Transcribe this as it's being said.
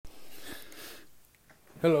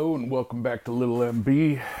Hello and welcome back to Little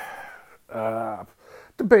MB.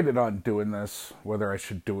 Debated on doing this, whether I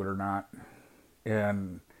should do it or not,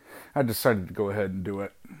 and I decided to go ahead and do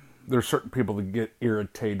it. There's certain people that get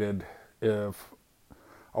irritated if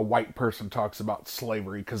a white person talks about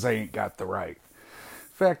slavery because they ain't got the right.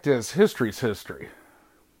 Fact is, history's history.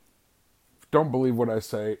 Don't believe what I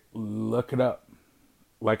say, look it up,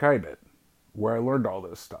 like I did, where I learned all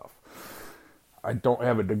this stuff. I don't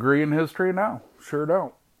have a degree in history now. Sure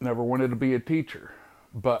don't. Never wanted to be a teacher.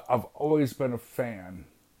 But I've always been a fan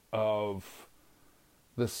of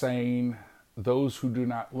the saying, those who do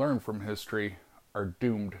not learn from history are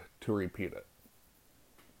doomed to repeat it.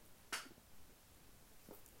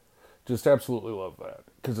 Just absolutely love that,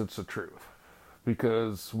 because it's the truth.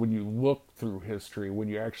 Because when you look through history, when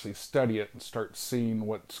you actually study it and start seeing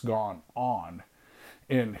what's gone on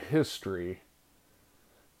in history,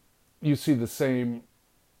 you see the same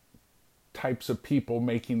types of people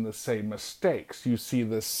making the same mistakes. You see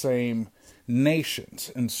the same nations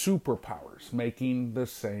and superpowers making the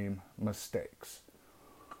same mistakes.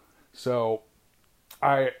 So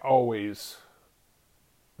I always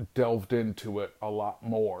delved into it a lot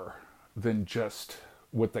more than just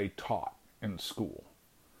what they taught in school.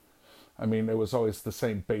 I mean, it was always the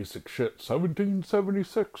same basic shit.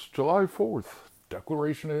 1776, July 4th,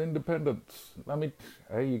 Declaration of Independence. I mean,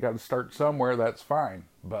 hey, you got to start somewhere, that's fine.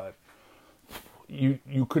 But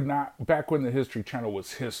you could not, back when the History Channel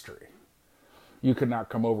was history, you could not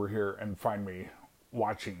come over here and find me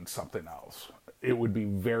watching something else. It would be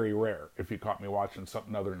very rare if you caught me watching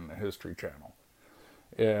something other than the History Channel.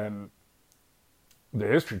 And the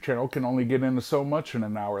History Channel can only get into so much in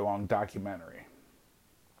an hour-long documentary.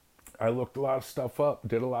 I looked a lot of stuff up,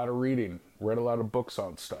 did a lot of reading, read a lot of books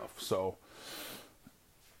on stuff, so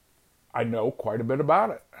I know quite a bit about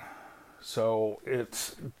it. So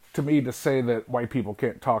it's, to me, to say that white people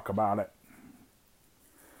can't talk about it,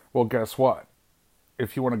 well, guess what?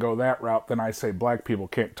 If you want to go that route, then I say black people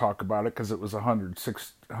can't talk about it because it was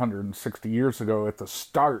 160 years ago at the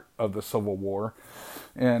start of the Civil War,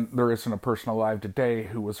 and there isn't a person alive today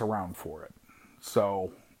who was around for it.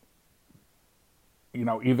 So, you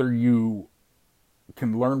know, either you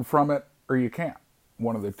can learn from it or you can't.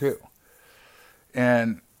 One of the two.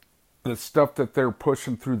 And the stuff that they're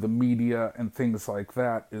pushing through the media and things like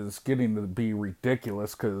that is getting to be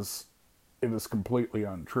ridiculous because it is completely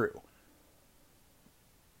untrue.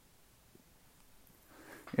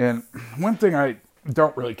 And one thing I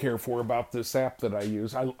don't really care for about this app that I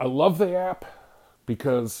use, I love the app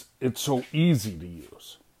because it's so easy to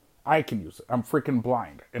use. I can use it. I'm freaking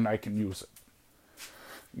blind and I can use it.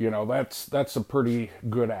 You know, that's a pretty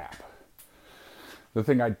good app. The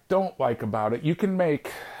thing I don't like about it, you can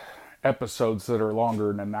make episodes that are longer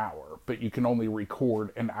than an hour, but you can only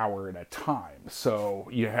record an hour at a time. So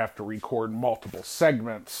you have to record multiple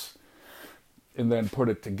segments and then put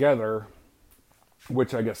it together,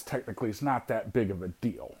 which I guess technically is not that big of a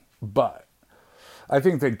deal. But I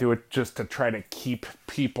think they do it just to try to keep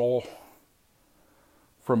people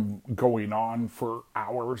from going on for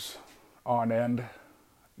hours on end,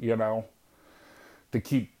 you know, to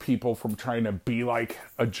keep people from trying to be like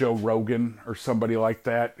a Joe Rogan or somebody like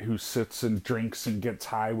that who sits and drinks and gets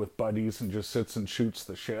high with buddies and just sits and shoots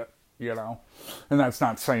the shit, you know. And that's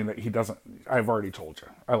not saying that he doesn't. I've already told you,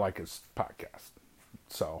 I like his podcast.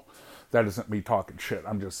 So that isn't me talking shit.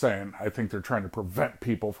 I'm just saying, I think they're trying to prevent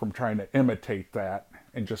people from trying to imitate that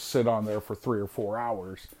and just sit on there for 3 or 4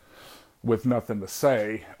 hours with nothing to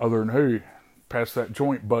say other than, hey, pass that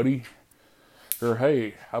joint, buddy. Or,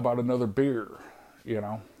 hey, how about another beer? You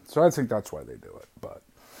know? So I think that's why they do it. But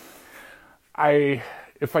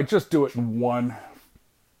if I just do it in one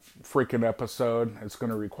freaking episode, it's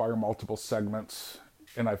going to require multiple segments,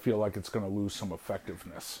 and I feel like it's going to lose some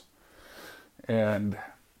effectiveness. And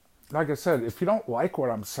like I said, if you don't like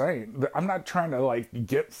what I'm saying, I'm not trying to like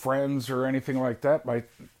get friends or anything like that by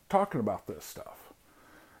talking about this stuff.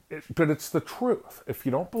 But it's the truth. If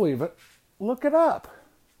you don't believe it, look it up.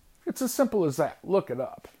 It's as simple as that. Look it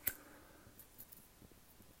up.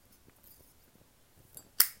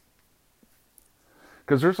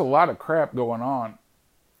 Because there's a lot of crap going on,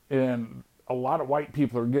 and a lot of white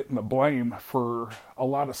people are getting the blame for a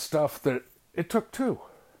lot of stuff that it took two.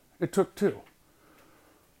 It took two.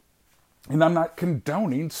 And I'm not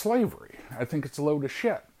condoning slavery. I think it's a load of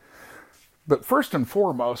shit. But first and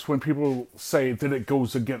foremost, when people say that it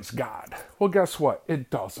goes against God, well, guess what? It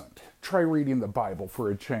doesn't. Try reading the Bible for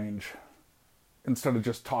a change instead of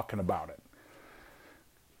just talking about it.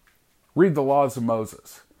 Read the laws of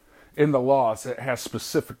Moses. In the laws, it has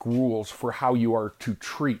specific rules for how you are to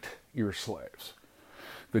treat your slaves.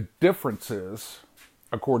 The difference is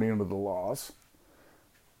according to the laws.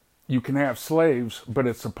 You can have slaves, but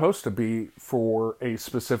it's supposed to be for a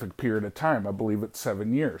specific period of time. I believe it's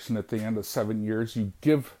 7 years. And at the end of 7 years, you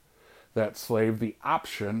give that slave the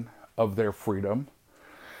option of their freedom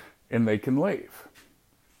and they can leave.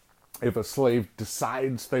 If a slave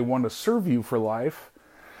decides they want to serve you for life,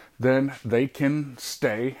 then they can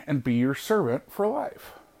stay and be your servant for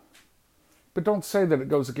life. But don't say that it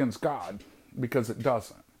goes against God, because it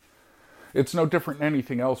doesn't. It's no different than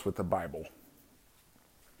anything else with the Bible.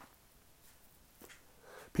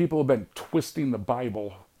 People have been twisting the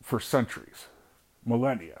Bible for centuries,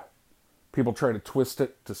 millennia. People try to twist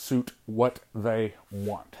it to suit what they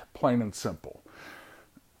want, plain and simple.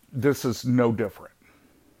 This is no different.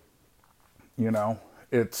 You know,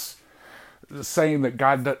 it's saying that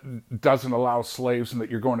God doesn't allow slaves and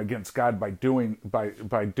that you're going against God by doing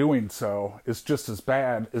so is just as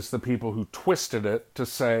bad as the people who twisted it to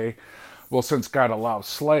say, well, since God allows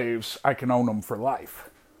slaves, I can own them for life,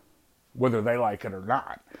 whether they like it or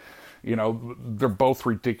not. You know, they're both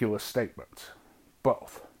ridiculous statements.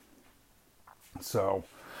 Both. So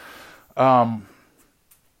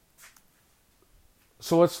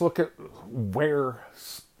let's look at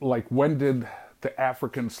when did the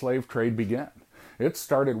African slave trade begin? It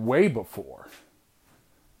started way before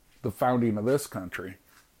the founding of this country.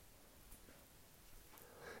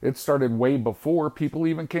 It started way before people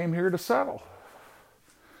even came here to settle.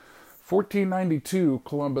 1492,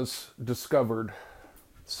 Columbus discovered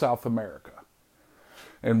South America.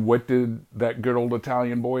 And what did that good old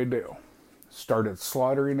Italian boy do? Started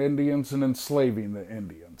slaughtering Indians and enslaving the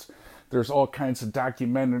Indians. There's all kinds of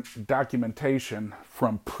documentation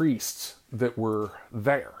from priests that were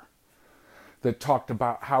there that talked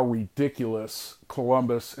about how ridiculous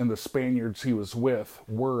Columbus and the Spaniards he was with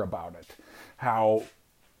were about it. How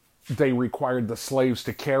they required the slaves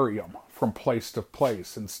to carry them from place to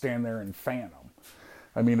place and stand there and fan them.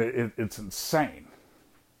 I mean, it's insane,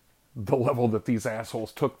 the level that these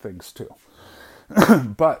assholes took things to.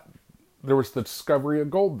 But there was the discovery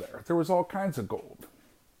of gold there. There was all kinds of gold.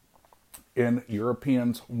 And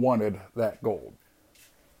Europeans wanted that gold.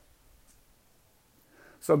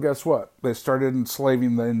 So guess what? They started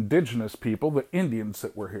enslaving the indigenous people, the Indians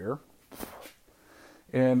that were here.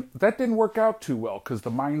 And that didn't work out too well because the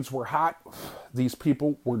mines were hot. These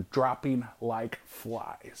people were dropping like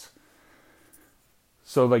flies.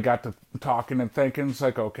 So they got to talking and thinking, it's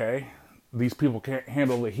like, okay, these people can't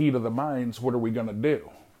handle the heat of the mines. What are we going to do?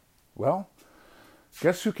 Well,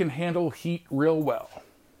 guess who can handle heat real well?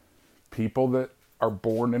 People that are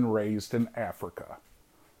born and raised in Africa.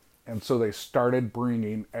 And so they started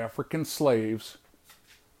bringing African slaves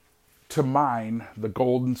to mine the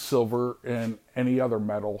gold and silver and any other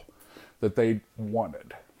metal that they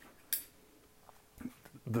wanted.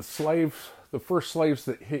 The first slaves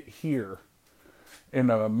that hit here in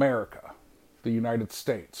America, the United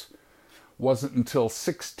States, wasn't until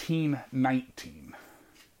 1619,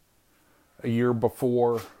 a year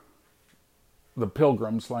before the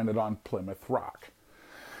Pilgrims landed on Plymouth Rock.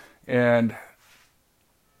 And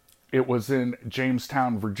it was in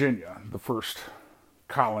Jamestown, Virginia, the first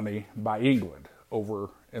colony by England over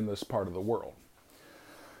in this part of the world.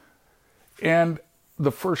 And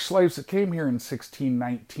the first slaves that came here in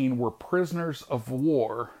 1619 were prisoners of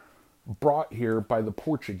war brought here by the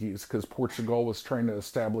Portuguese because Portugal was trying to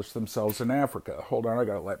establish themselves in Africa. Hold on, I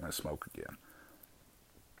gotta light my smoke again.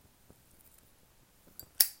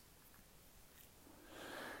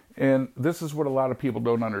 And this is what a lot of people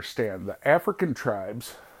don't understand. The African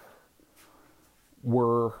tribes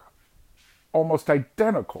were almost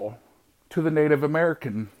identical to the Native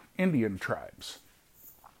American Indian tribes.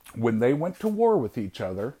 When they went to war with each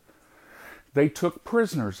other, they took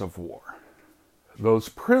prisoners of war. Those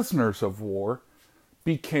prisoners of war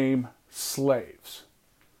became slaves.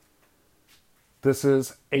 This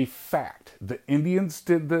is a fact. The Indians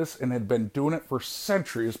did this and had been doing it for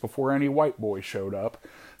centuries before any white boy showed up.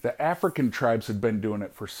 The African tribes had been doing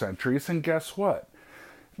it for centuries, and guess what?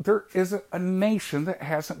 There isn't a nation that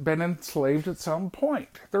hasn't been enslaved at some point.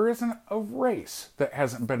 There isn't a race that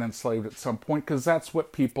hasn't been enslaved at some point, because that's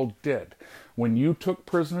what people did. When you took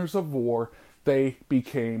prisoners of war, they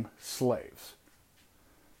became slaves.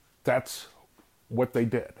 That's what they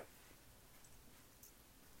did.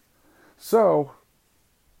 So,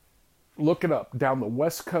 look it up. Down the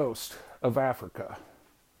west coast of Africa,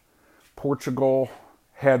 Portugal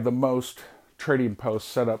had the most trading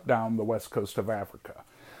posts set up down the west coast of Africa.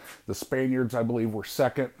 The Spaniards, I believe, were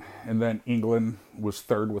second, and then England was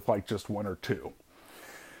third with like just one or two.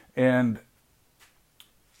 And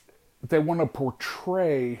they want to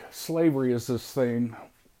portray slavery as this thing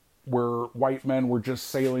where white men were just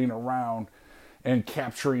sailing around and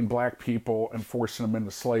capturing black people and forcing them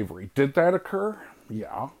into slavery. Did that occur?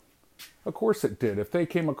 Yeah, of course it did. If they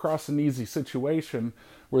came across an easy situation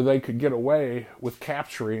where they could get away with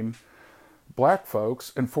capturing black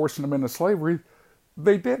folks and forcing them into slavery,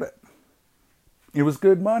 they did it. It was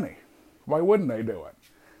good money. Why wouldn't they do it?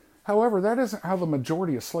 However, that isn't how the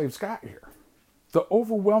majority of slaves got here. The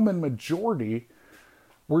overwhelming majority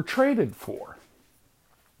were traded for.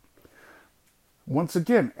 Once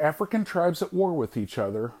again, African tribes at war with each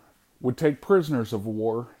other would take prisoners of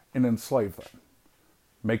war and enslave them,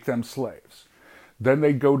 make them slaves. Then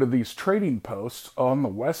they'd go to these trading posts on the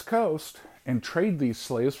West Coast and trade these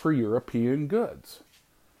slaves for European goods.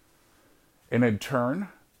 And in turn,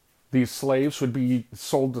 these slaves would be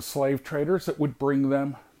sold to slave traders that would bring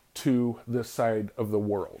them to this side of the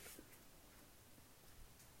world.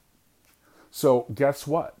 So guess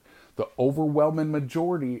what? The overwhelming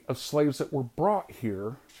majority of slaves that were brought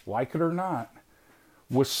here, like it or not,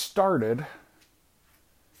 was started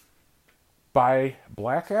by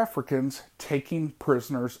black Africans taking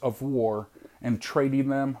prisoners of war and trading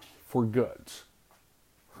them for goods.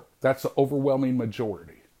 That's the overwhelming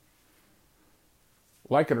majority.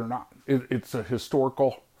 Like it or not, it's a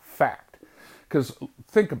historical fact. Because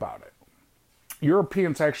think about it.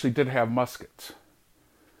 Europeans actually did have muskets.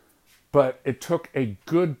 But it took a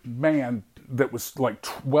good man that was like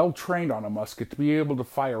well trained on a musket to be able to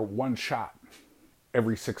fire one shot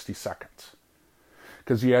every 60 seconds.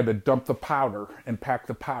 Because you had to dump the powder and pack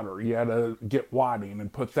the powder. You had to get wadding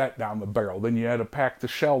and put that down the barrel. Then you had to pack the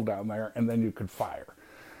shell down there and then you could fire.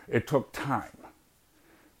 It took time.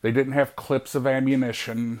 They didn't have clips of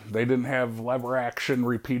ammunition. They didn't have lever action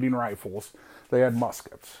repeating rifles. They had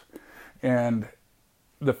muskets. And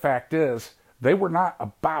the fact is, they were not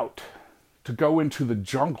about to go into the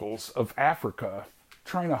jungles of Africa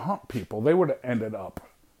trying to hunt people. They would have ended up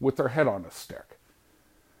with their head on a stick.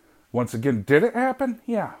 Once again, did it happen?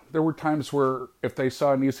 Yeah. There were times where if they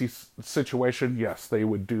saw an easy situation, yes, they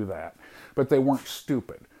would do that. But they weren't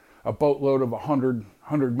stupid. A boatload of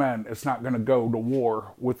 100 men is not going to go to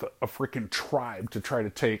war with a freaking tribe to try to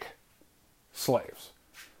take slaves.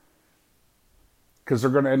 Because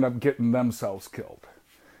they're going to end up getting themselves killed.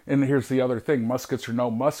 And here's the other thing. Muskets or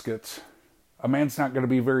no muskets, a man's not going to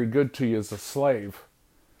be very good to you as a slave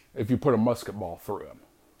if you put a musket ball through him.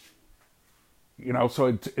 You know, so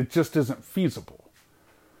it just isn't feasible.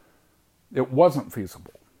 It wasn't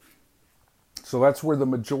feasible. So that's where the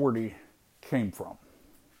majority came from.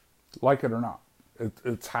 Like it or not.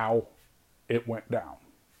 It's how it went down.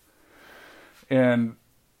 And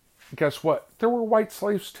guess what? There were white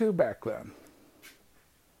slaves too back then.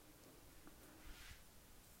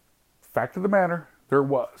 Fact of the matter, there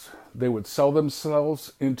was. They would sell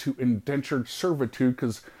themselves into indentured servitude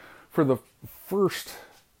because for the first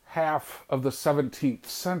half of the 17th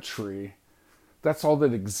century, that's all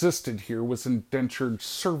that existed here was indentured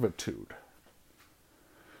servitude.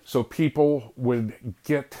 So people would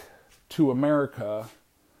get to America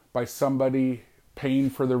by somebody paying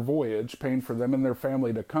for their voyage, paying for them and their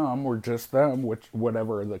family to come, or just them,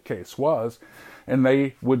 whatever the case was, and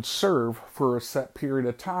they would serve for a set period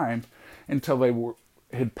of time until they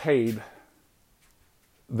had paid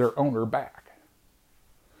their owner back.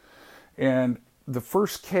 And the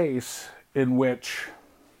first case in which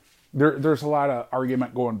there's a lot of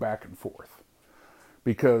argument going back and forth,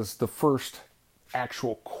 because the first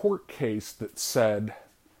actual court case that said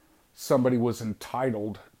somebody was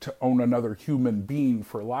entitled to own another human being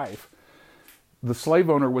for life, the slave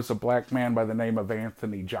owner was a black man by the name of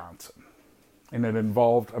Anthony Johnson. And it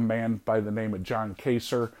involved a man by the name of John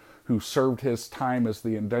Kaser, who served his time as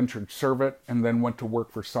the indentured servant and then went to work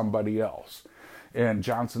for somebody else. And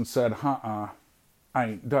Johnson said, I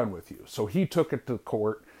ain't done with you. So he took it to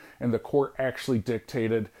court, and the court actually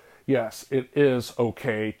dictated, yes, it is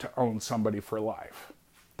okay to own somebody for life.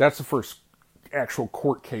 That's the first actual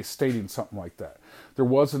court case stating something like that. There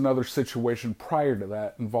was another situation prior to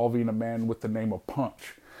that involving a man with the name of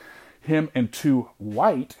Punch. Him and two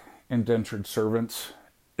white indentured servants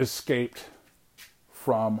escaped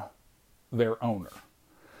from their owner.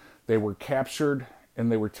 They were captured and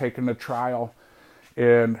they were taken to trial,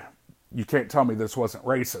 and you can't tell me this wasn't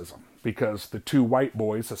racism, because the two white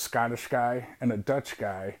boys, a Scottish guy and a Dutch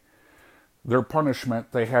guy, their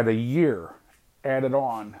punishment, they had a year added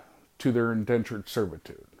on to their indentured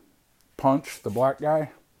servitude. Punch, the black guy,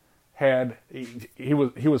 he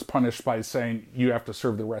was punished by saying, you have to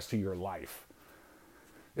serve the rest of your life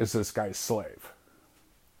as this guy's slave.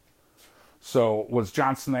 So was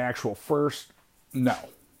Johnson the actual first? No.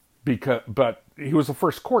 but he was the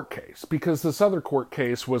first court case because this other court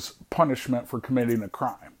case was punishment for committing a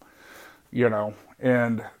crime,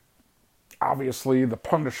 and obviously the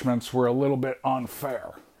punishments were a little bit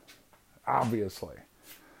unfair. Obviously,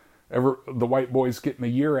 the white boy's getting a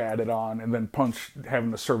year added on and then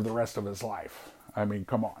having to serve the rest of his life. I mean,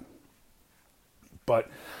 come on. But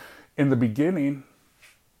in the beginning,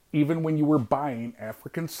 even when you were buying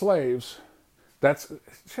African slaves,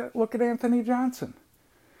 look at Anthony Johnson.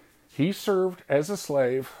 He served as a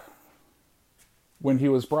slave when he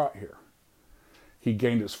was brought here. He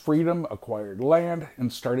gained his freedom, acquired land,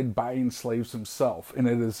 and started buying slaves himself. And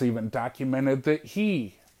it is even documented that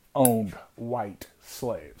he owned white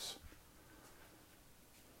slaves.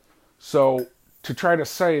 So to try to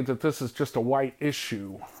say that this is just a white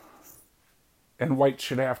issue and whites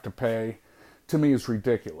should have to pay, to me is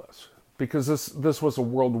ridiculous. Because this was a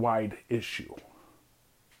worldwide issue.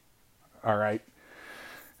 All right?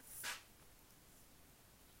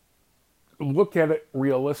 Look at it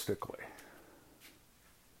realistically.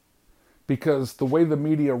 Because the way the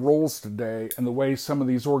media rolls today and the way some of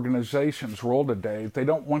these organizations roll today, they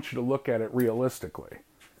don't want you to look at it realistically.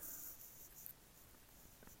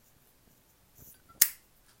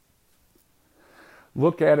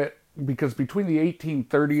 Look at it because between the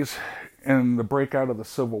 1830s and the breakout of the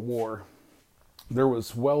Civil War, there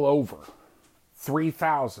was well over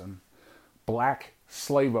 3,000 black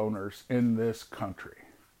slave owners in this country.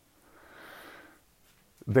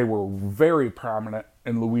 They were very prominent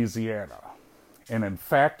in Louisiana. And in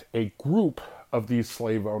fact, a group of these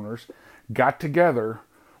slave owners got together,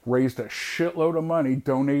 raised a shitload of money,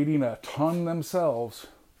 donating a ton themselves,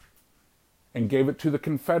 and gave it to the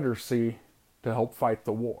Confederacy to help fight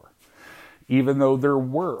the war. Even though there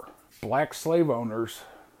were black slave owners,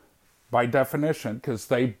 by definition, because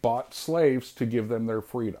they bought slaves to give them their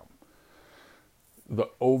freedom. The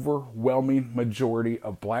overwhelming majority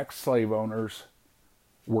of black slave owners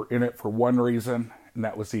were in it for one reason, and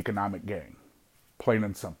that was economic gain. Plain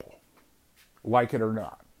and simple. Like it or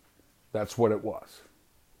not. That's what it was.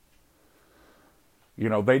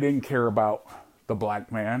 They didn't care about the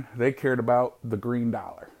black man. They cared about the green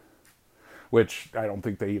dollar. Which I don't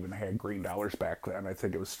think they even had green dollars back then. I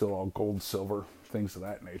think it was still all gold, silver, things of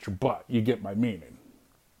that nature. But you get my meaning.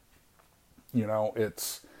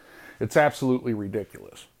 It's absolutely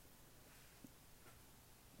ridiculous.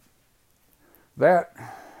 That,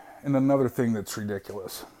 and another thing that's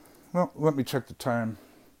ridiculous. Well, let me check the time.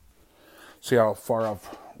 See how far I've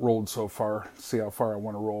rolled so far. See how far I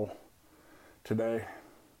want to roll today.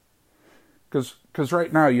 Because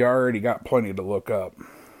right now you already got plenty to look up.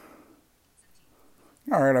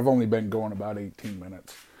 All right, I've only been going about 18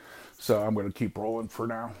 minutes. So I'm going to keep rolling for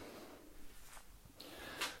now.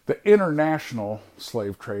 The international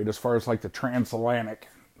slave trade, as far as like the transatlantic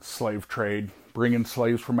slave trade, bringing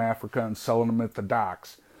slaves from Africa and selling them at the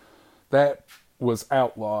docks, that was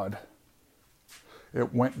outlawed.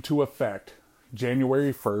 It went into effect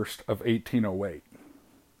January 1st of 1808.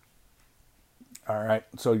 All right,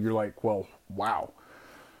 so you're like, well, wow.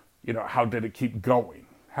 How did it keep going?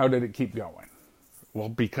 How did it keep going? Well,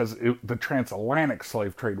 because the transatlantic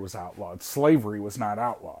slave trade was outlawed. Slavery was not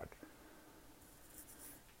outlawed.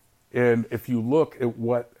 And if you look at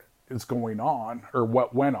what is going on, or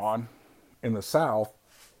what went on in the South,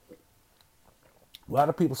 a lot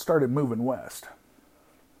of people started moving west.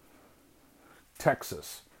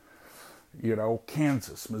 Texas,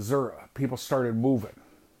 Kansas, Missouri. People started moving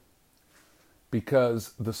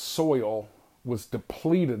because the soil was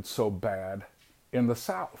depleted so bad in the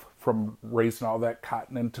South from raising all that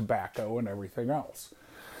cotton and tobacco and everything else.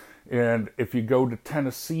 And if you go to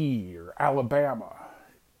Tennessee or Alabama,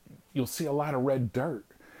 you'll see a lot of red dirt.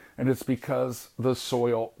 And it's because the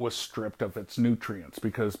soil was stripped of its nutrients.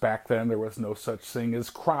 Because back then there was no such thing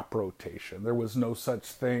as crop rotation. There was no such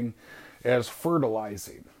thing as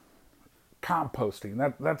fertilizing,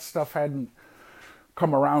 composting. That stuff hadn't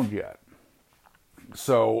come around yet.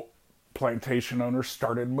 So plantation owners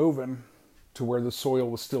started moving to where the soil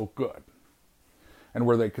was still good and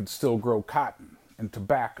where they could still grow cotton and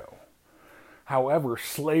tobacco. However,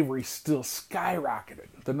 slavery still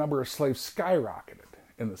skyrocketed. The number of slaves skyrocketed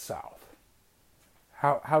in the South.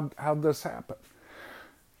 How'd this happen?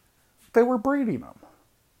 They were breeding them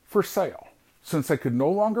for sale. Since they could no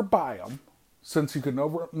longer buy them, since you could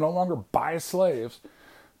no longer buy slaves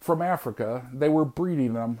from Africa, they were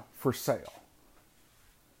breeding them for sale.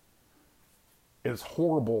 As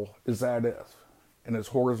horrible as that is, and as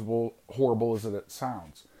horrible as it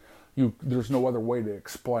sounds, there's no other way to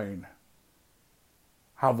explain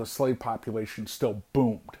how the slave population still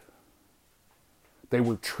boomed. They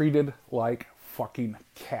were treated like fucking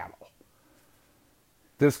cattle.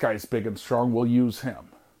 This guy's big and strong. We'll use him.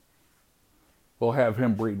 We'll have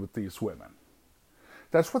him breed with these women.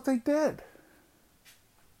 That's what they did.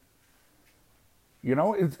 You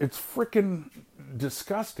know, it's freaking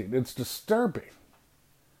disgusting. It's disturbing.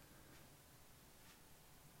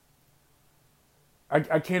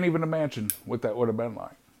 I can't even imagine what that would have been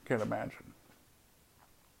like. Can't imagine.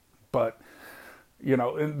 But, you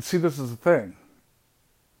know, and see, this is the thing.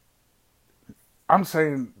 I'm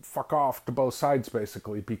saying fuck off to both sides,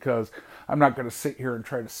 basically, because I'm not going to sit here and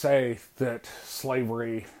try to say that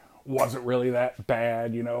slavery wasn't really that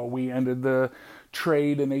bad. You know, we ended the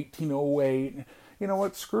trade in 1808. You know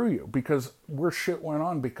what? Screw you, because worse shit went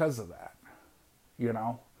on because of that. You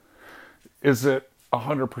know? Is it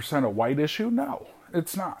 100% a white issue? No,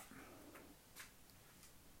 it's not.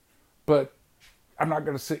 But I'm not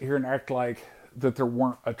going to sit here and act like that there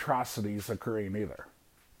weren't atrocities occurring either,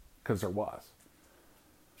 because there was.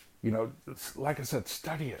 You know, like I said,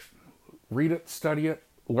 study it. Read it, study it,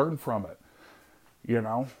 learn from it. You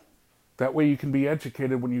know? That way you can be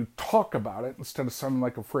educated when you talk about it instead of sounding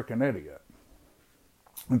like a freaking idiot.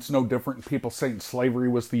 It's no different than people saying slavery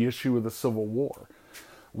was the issue of the Civil War.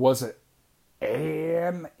 Was it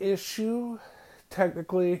an issue?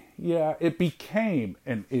 Technically, yeah, it became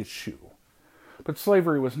an issue. But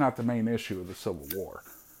slavery was not the main issue of the Civil War.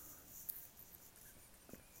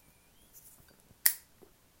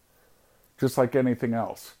 Just like anything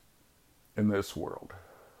else in this world.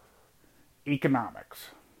 Economics.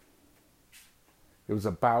 It was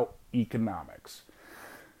about economics.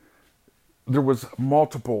 There was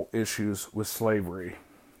multiple issues with slavery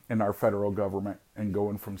in our federal government and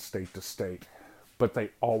going from state to state, but they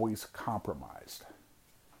always compromised.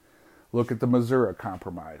 Look at the Missouri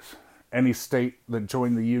Compromise. Any state that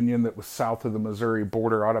joined the Union that was south of the Missouri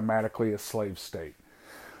border automatically a slave state.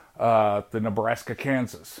 The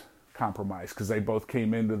Nebraska-Kansas Compromise, because they both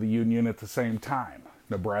came into the Union at the same time.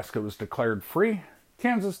 Nebraska was declared free.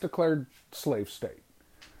 Kansas declared slave state.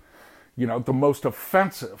 You know, the most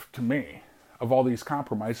offensive to me of all these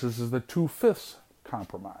compromises is the 2/5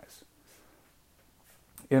 compromise.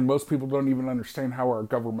 And most people don't even understand how our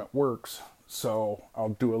government works, so I'll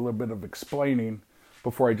do a little bit of explaining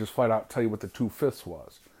before I just flat out tell you what the 2/5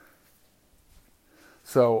 was.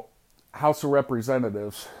 So, House of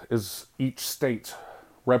Representatives is each state's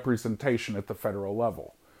representation at the federal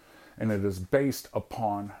level, and it is based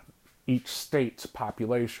upon each state's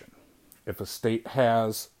population. If a state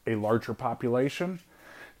has a larger population,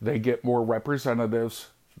 they get more representatives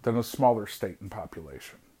than a smaller state in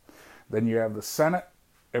population. Then you have the Senate.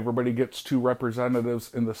 Everybody gets 2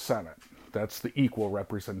 representatives in the Senate. That's the equal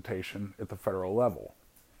representation at the federal level.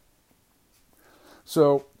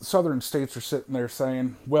 So southern states are sitting there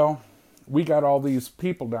saying, well, we got all these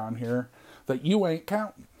people down here that you ain't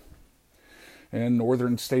counting. And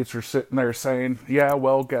northern states are sitting there saying, yeah,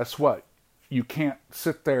 well, guess what? You can't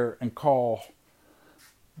sit there and call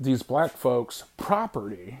these black folks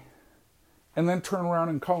property and then turn around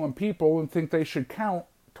and call them people and think they should count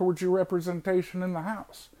towards your representation in the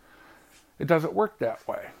House. It doesn't work that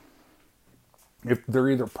way. If they're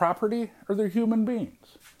either property or they're human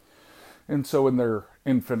beings. And so in their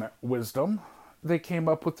infinite wisdom, they came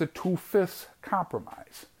up with the 2/5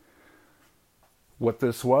 compromise. What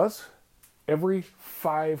this was, every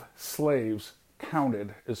 5 slaves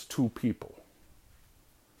counted as 2 people.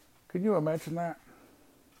 Can you imagine that?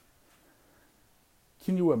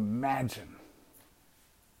 Can you imagine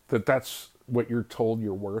that that's what you're told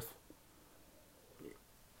you're worth?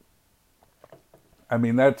 I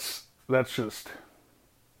mean, that's just,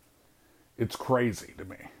 it's crazy to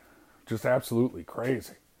me. Just absolutely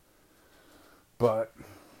crazy. But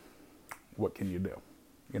what can you do?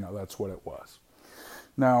 You know, that's what it was.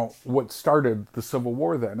 Now, what started the Civil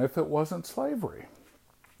War then, if it wasn't slavery?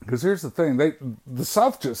 Because here's the thing, the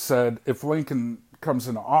South just said, if Lincoln comes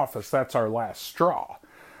into office, that's our last straw.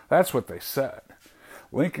 That's what they said.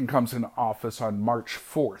 Lincoln comes into office on March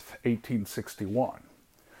 4th, 1861.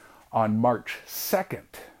 On March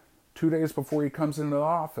 2nd, 2 days before he comes into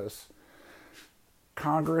office,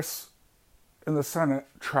 Congress and the Senate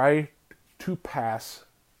try to pass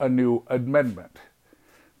a new amendment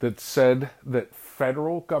that said that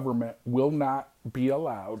federal government will not be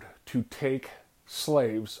allowed to take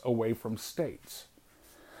slaves away from states.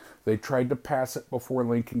 They tried to pass it before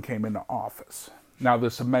Lincoln came into office. Now,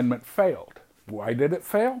 this amendment failed. Why did it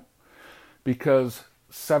fail? Because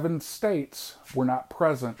 7 states were not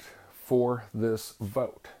present for this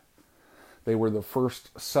vote. They were the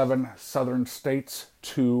first 7 southern states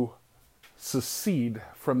to secede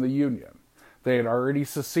from the Union. They had already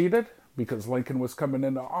seceded because Lincoln was coming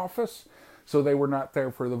into office. So they were not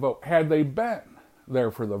there for the vote. Had they been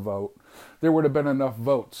there for the vote, there would have been enough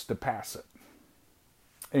votes to pass it.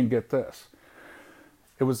 And get this,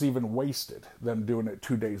 it was even wasted them doing it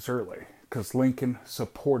 2 days early because Lincoln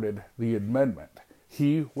supported the amendment.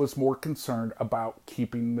 He was more concerned about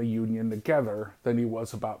keeping the Union together than he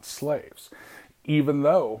was about slaves. Even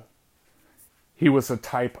though he was a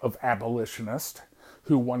type of abolitionist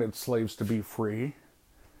who wanted slaves to be free,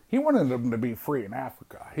 he wanted them to be free in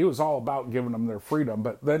Africa. He was all about giving them their freedom,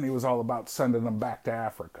 but then he was all about sending them back to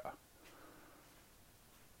Africa.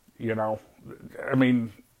 You know, I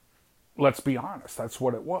mean, let's be honest, that's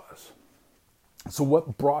what it was. So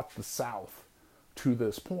what brought the South to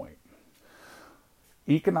this point?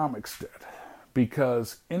 Economics did,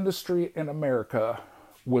 because industry in America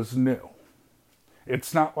was new.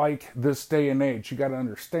 It's not like this day and age. You got to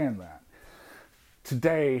understand that.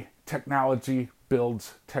 Today, technology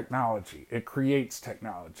builds technology. It creates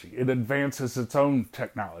technology. It advances its own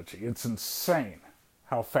technology. It's insane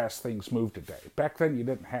how fast things move today. Back then, you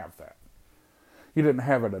didn't have that. You didn't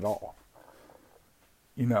have it at all.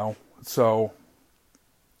 You know, so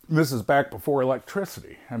this is back before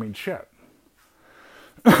electricity. I mean, shit.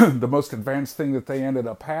 The most advanced thing that they ended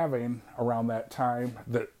up having around that time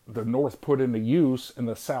that the North put into use and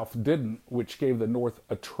the South didn't, which gave the North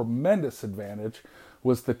a tremendous advantage,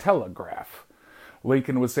 was the telegraph.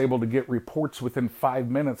 Lincoln was able to get reports within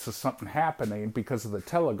 5 minutes of something happening because of the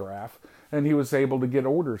telegraph, and he was able to get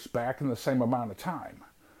orders back in the same amount of time.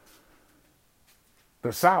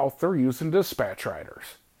 The South, they're using dispatch riders.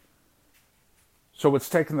 So it's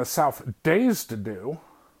taken the South days to do,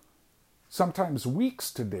 sometimes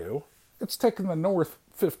weeks to do. It's taken the North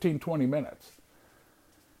 15, 20 minutes.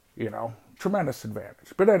 You know, tremendous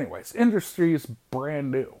advantage. But anyways, industry is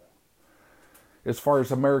brand new. As far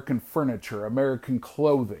as American furniture, American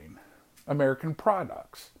clothing, American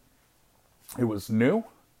products. It was new.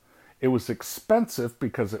 It was expensive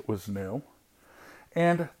because it was new.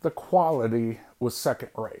 And the quality was second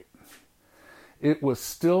rate. It was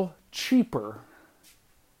still cheaper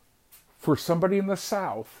for somebody in the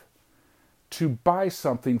South to buy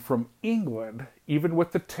something from England, even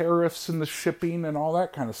with the tariffs and the shipping and all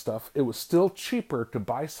that kind of stuff. It was still cheaper to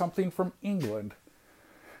buy something from England,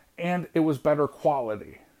 and it was better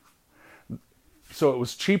quality. So it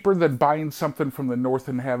was cheaper than buying something from the North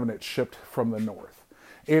and having it shipped from the North.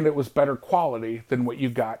 And it was better quality than what you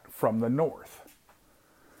got from the North.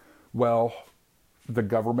 Well, the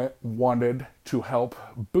government wanted to help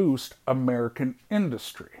boost American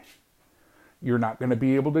industry. You're not going to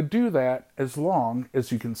be able to do that as long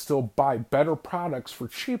as you can still buy better products for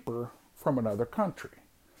cheaper from another country.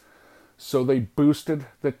 So they boosted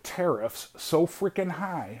the tariffs so freaking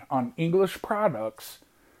high on English products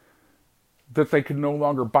that they could no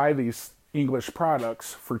longer buy these English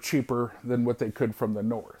products for cheaper than what they could from the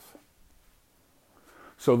North.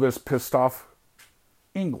 So this pissed off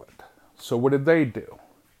England. So what did they do?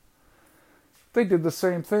 They did the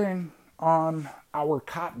same thing on our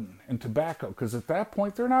cotton and tobacco, because at that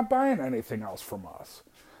point they're not buying anything else from us.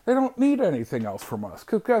 They don't need anything else from us,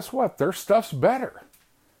 because guess what? Their stuff's better.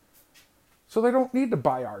 So they don't need to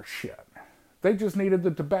buy our shit. They just needed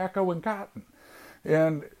the tobacco and cotton.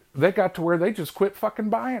 And they got to where they just quit fucking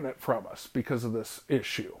buying it from us because of this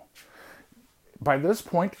issue. By this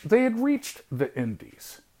point, they had reached the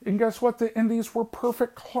Indies. And guess what? The Indies were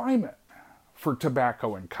perfect climate for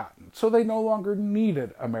tobacco and cotton. So they no longer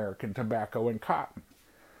needed American tobacco and cotton.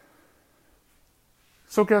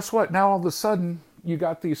 So guess what? Now all of a sudden, you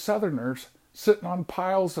got these Southerners sitting on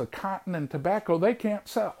piles of cotton and tobacco they can't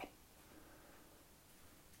sell.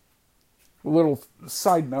 A little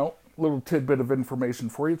side note, little tidbit of information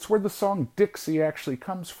for you. It's where the song Dixie actually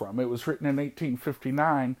comes from. It was written in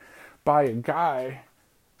 1859 by a guy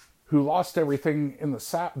who lost everything in the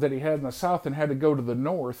South that he had in the South and had to go to the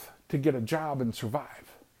North to get a job and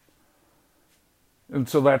survive. And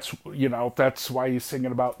so that's why he's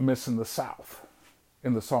singing about missing the South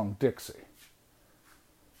in the song Dixie.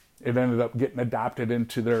 It ended up getting adopted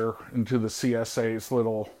into the CSA's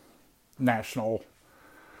little national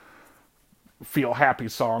feel happy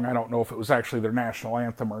song. I don't know if it was actually their national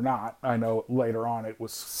anthem or not. I know later on it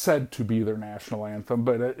was said to be their national anthem,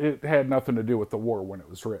 but it had nothing to do with the war when it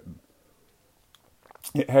was written.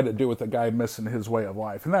 It had to do with a guy missing his way of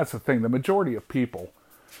life. And that's the thing. The majority of people,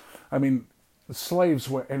 I mean, slaves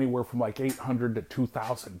went anywhere from like $800 to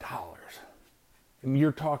 $2,000. And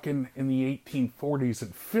you're talking in the 1840s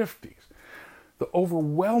and 50s. The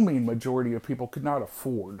overwhelming majority of people could not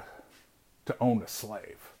afford to own a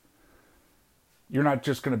slave. You're not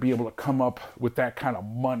just going to be able to come up with that kind of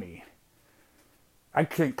money I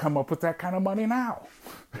can't come up with that kind of money now.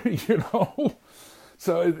 You know?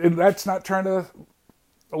 So and that's not trying to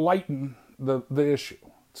lighten the issue.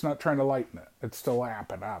 It's not trying to lighten it. It's still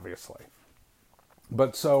happening, obviously.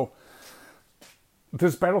 But so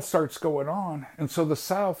this battle starts going on, and so the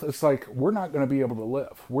South is like, we're not going to be able to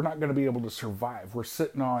live. We're not going to be able to survive. We're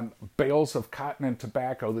sitting on bales of cotton and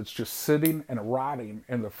tobacco that's just sitting and rotting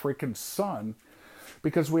in the freaking sun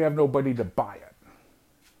because we have nobody to buy it.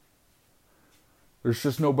 There's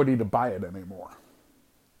just nobody to buy it anymore.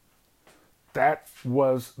 That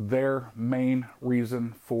was their main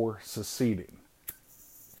reason for seceding.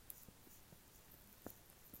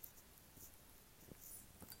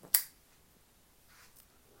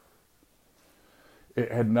 It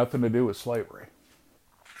had nothing to do with slavery.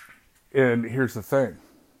 And here's the thing.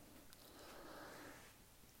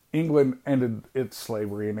 England ended its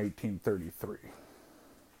slavery in 1833.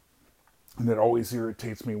 And it always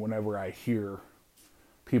irritates me whenever I hear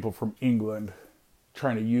people from England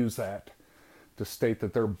trying to use that to state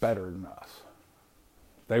that they're better than us.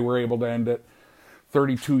 They were able to end it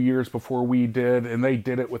 32 years before we did, and they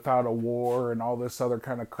did it without a war and all this other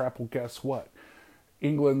kind of crap. Well, guess what?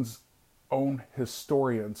 England's own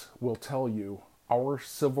historians will tell you our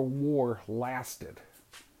Civil War lasted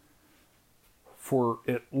for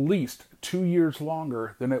at least 2 years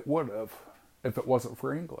longer than it would have if it wasn't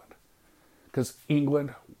for England. Because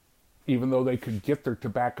England, even though they could get their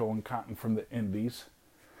tobacco and cotton from the Indies,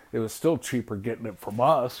 it was still cheaper getting it from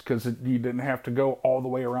us because you didn't have to go all the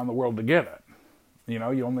way around the world to get it. You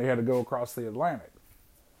know, you only had to go across the Atlantic.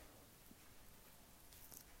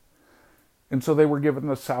 And so they were given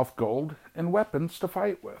the South gold and weapons to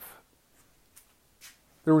fight with.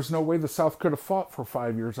 There was no way the South could have fought for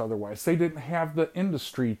 5 years otherwise. They didn't have the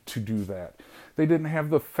industry to do that. They didn't have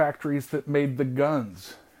the factories that made the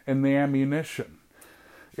guns and the ammunition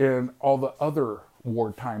and all the other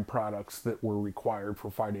wartime products that were required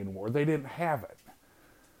for fighting war. They didn't have it.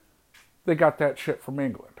 They got that shit from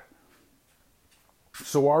England.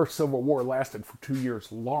 So our Civil War lasted for 2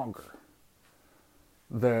 years longer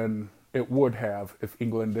than it would have if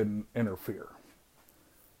England didn't interfere.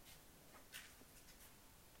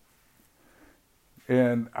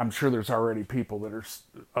 And I'm sure there's already people that are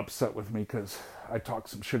upset with me because I talk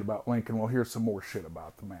some shit about Lincoln. Well, here's some more shit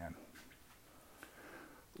about the man.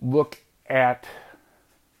 Look at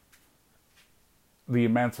the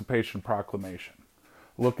Emancipation Proclamation.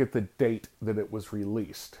 Look at the date that it was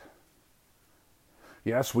released.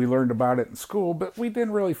 Yes, we learned about it in school, but we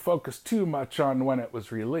didn't really focus too much on when it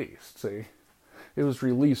was released, see? It was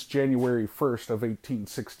released January 1st of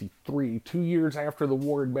 1863, 2 years after the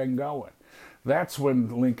war had been going. That's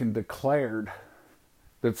when Lincoln declared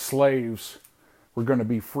that slaves were going to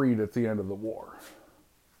be freed at the end of the war.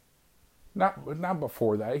 Not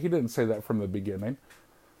before that. He didn't say that from the beginning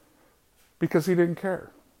because he didn't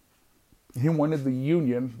care. He wanted the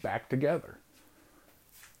Union back together.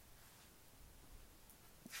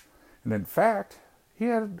 And in fact, he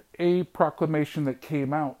had a proclamation that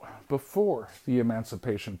came out before the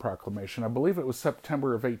Emancipation Proclamation. I believe it was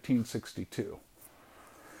September of 1862.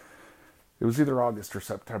 It was either August or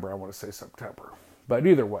September. I want to say September. But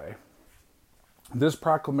either way, this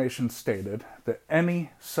proclamation stated that any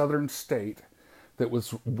Southern state that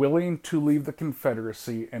was willing to leave the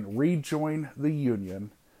Confederacy and rejoin the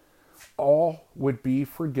Union, all would be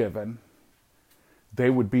forgiven. They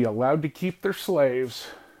would be allowed to keep their slaves,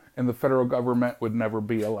 and the federal government would never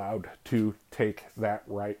be allowed to take that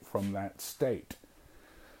right from that state.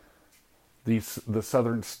 The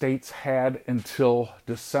Southern states had until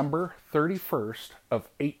December 31st of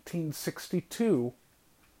 1862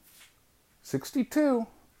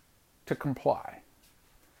 to comply.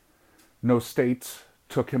 No states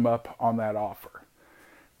took him up on that offer.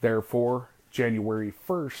 Therefore, January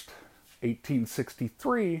 1st,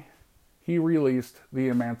 1863, he released the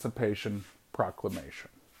Emancipation Proclamation.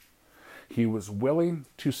 He was willing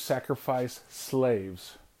to sacrifice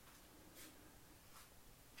slaves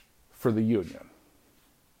for the Union.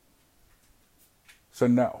 So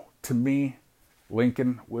no, to me,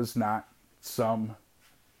 Lincoln was not some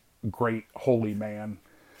great holy man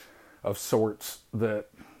of sorts that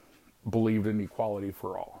believed in equality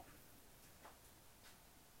for all.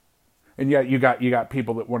 And yet you got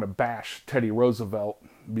people that want to bash Teddy Roosevelt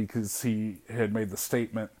because he had made the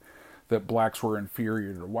statement that blacks were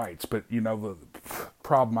inferior to whites. But you know, the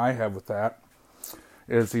problem I have with that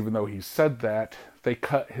is even though he said that, they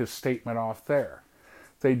cut his statement off there.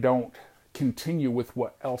 They don't continue with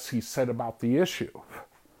what else he said about the issue.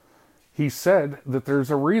 He said that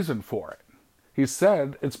there's a reason for it. He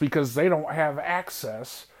said it's because they don't have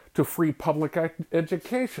access to free public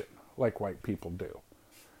education. like white people do.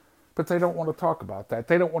 But they don't want to talk about that.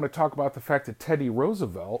 They don't want to talk about the fact that Teddy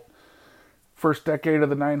Roosevelt, first decade of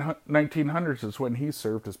the 1900s is when he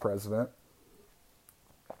served as president.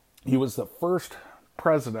 He was the first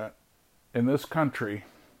president in this country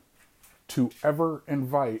to ever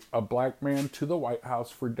invite a black man to the White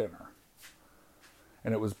House for dinner.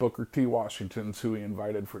 And it was Booker T. Washington who he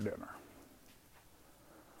invited for dinner.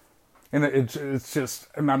 And it's just,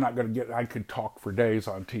 and I'm not going to I could talk for days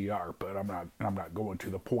on TR, but I'm not going to.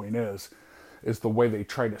 The point is the way they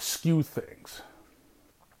try to skew things.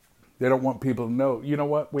 They don't want people to know, you know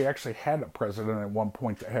what, we actually had a president at one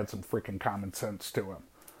point that had some freaking common sense to him.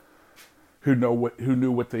 Who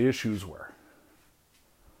knew what the issues were.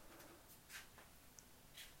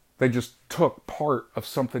 They just took part of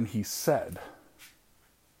something he said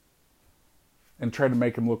and tried to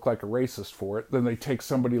make him look like a racist for it. Then they take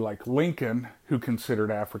somebody like Lincoln, who considered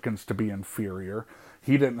Africans to be inferior.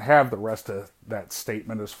 He didn't have the rest of that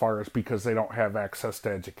statement as far as because they don't have access to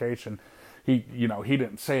education. He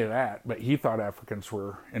didn't say that, but he thought Africans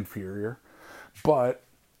were inferior. But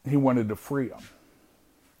he wanted to free them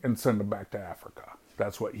and send them back to Africa.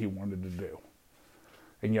 That's what he wanted to do.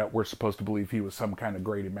 And yet we're supposed to believe he was some kind of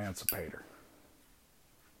great emancipator.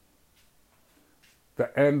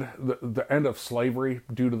 The end of slavery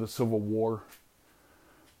due to the Civil War,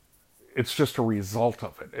 it's just a result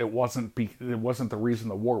of it. It wasn't the reason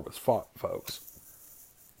the war was fought, folks.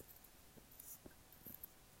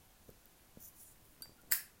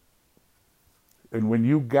 And when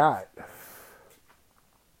you got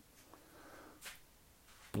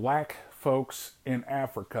black folks in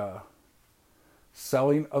Africa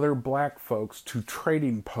selling other black folks to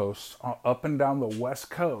trading posts up and down the west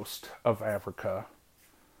coast of Africa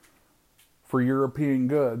for European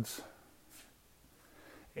goods,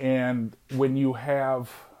 and when you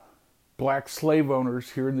have black slave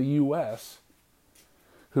owners here in the U.S.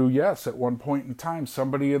 who, yes, at one point in time,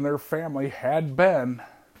 somebody in their family had been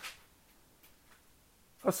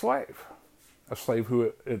a slave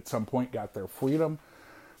who at some point got their freedom,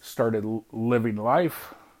 started living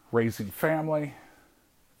life, raising family,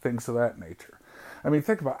 things of that nature. I mean,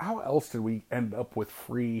 think about how else did we end up with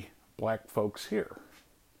free black folks here?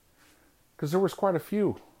 Because there was quite a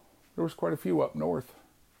few. There was quite a few up north.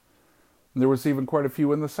 And there was even quite a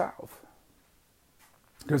few in the South.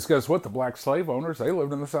 Because guess what? The black slave owners, they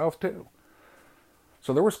lived in the South too.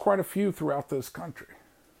 So there was quite a few throughout this country.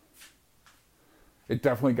 It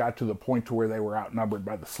definitely got to the point to where they were outnumbered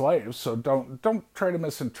by the slaves. So don't try to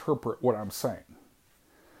misinterpret what I'm saying.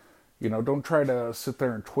 Don't try to sit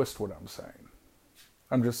there and twist what I'm saying.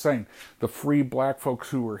 I'm just saying the free black folks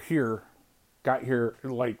who were here got here,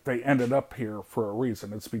 like they ended up here for a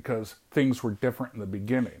reason. It's because things were different in the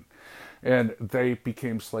beginning. And they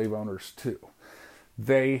became slave owners too.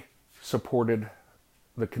 They supported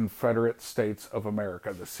the Confederate States of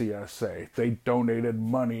America, the CSA. They donated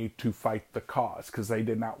money to fight the cause because they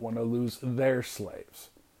did not want to lose their slaves.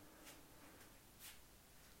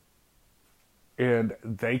 And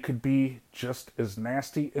they could be just as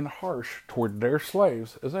nasty and harsh toward their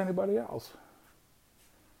slaves as anybody else.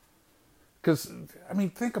 Because, I mean,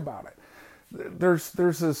 think about it. There's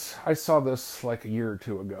this, I saw this like a year or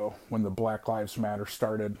two ago when the Black Lives Matter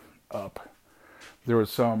started up. There was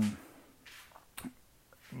some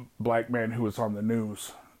black man who was on the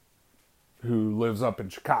news who lives up in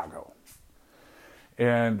Chicago.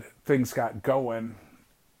 And things got going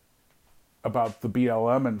about the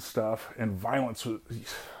BLM and stuff, and violence was,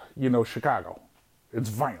 Chicago. It's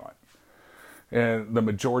violent. And the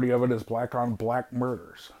majority of it is black on black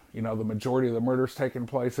murders. The majority of the murders taking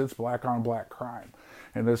place, it's black on black crime.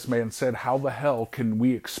 And this man said, how the hell can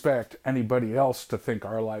we expect anybody else to think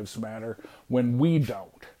our lives matter when we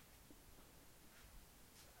don't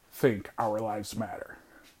think our lives matter?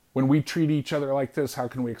 When we treat each other like this, how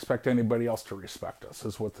can we expect anybody else to respect us,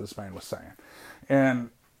 is what this man was saying. And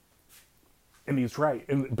he's right.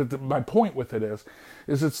 But my point with it is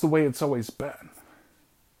it's the way it's always been.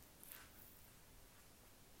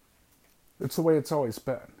 It's the way it's always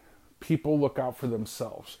been. People look out for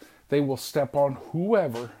themselves. They will step on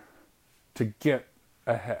whoever to get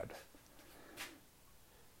ahead.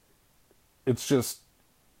 It's just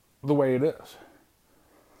the way it is.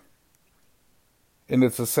 And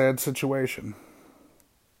it's a sad situation.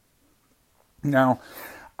 Now,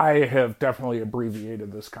 I have definitely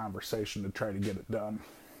abbreviated this conversation to try to get it done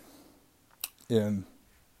in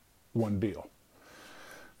one deal,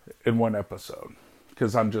 in one episode,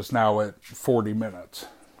 because I'm just now at 40 minutes,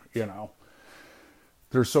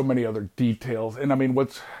 There's so many other details. And I mean,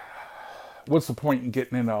 what's the point in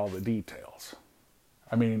getting into all the details?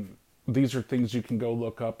 I mean, these are things you can go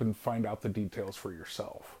look up and find out the details for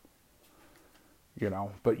yourself.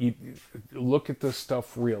 But you look at this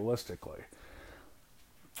stuff realistically.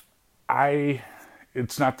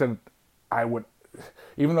 It's not that I would,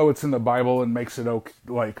 even though it's in the Bible and makes it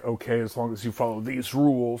okay as long as you follow these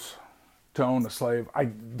rules to own a slave,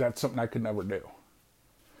 that's something I could never do.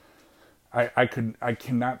 I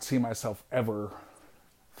cannot see myself ever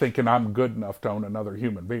thinking I'm good enough to own another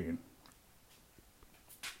human being.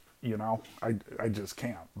 I just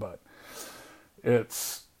can't. But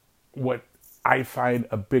it's what I find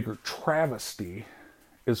a bigger travesty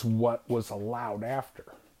is what was allowed after,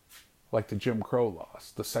 like the Jim Crow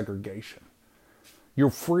laws, the segregation. You're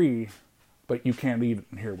free, but you can't eat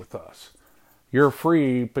in here with us. You're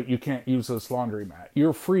free, but you can't use this laundromat.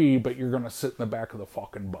 You're free, but you're going to sit in the back of the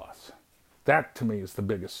fucking bus. That, to me, is the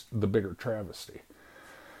bigger travesty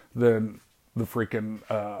than the freaking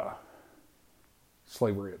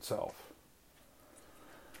slavery itself.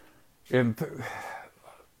 And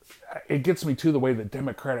it gets me to the way the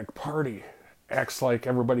Democratic Party acts like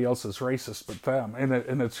everybody else is racist but them.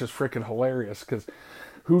 And it's just freaking hilarious, because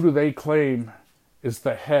who do they claim is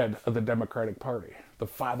the head of the Democratic Party? The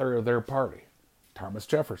father of their party, Thomas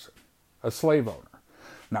Jefferson, a slave owner.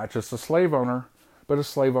 Not just a slave owner, but a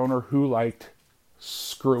slave owner who liked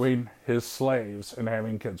screwing his slaves and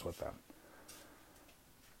having kids with them.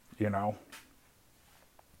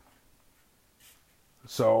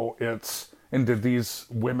 So and did these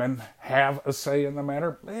women have a say in the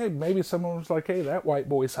matter? Hey, maybe someone was like, hey, that white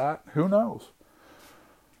boy's hot. Who knows?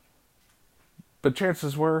 But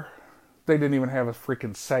chances were they didn't even have a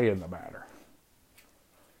freaking say in the matter.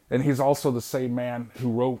 And he's also the same man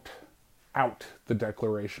who wrote out the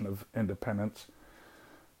Declaration of Independence,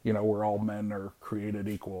 where all men are created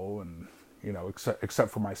equal and,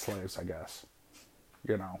 except for my slaves, I guess,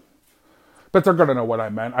 But they're going to know what I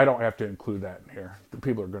meant. I don't have to include that in here. The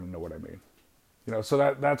people are going to know what I mean.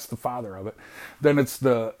 So that's the father of it. Then it's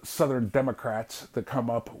the Southern Democrats that come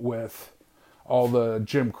up with all the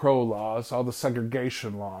Jim Crow laws, all the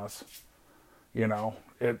segregation laws.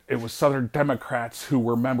 It was Southern Democrats who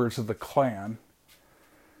were members of the Klan.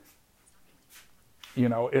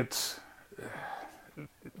 This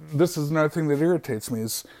is another thing that irritates me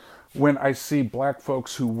is when I see black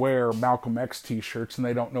folks who wear Malcolm X t-shirts and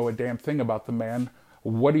they don't know a damn thing about the man,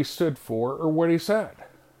 what he stood for, or what he said.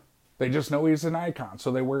 They just know he's an icon,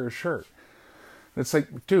 so they wear his shirt. It's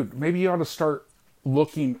like, dude, maybe you ought to start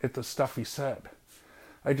looking at the stuff he said.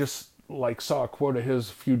 I just saw a quote of his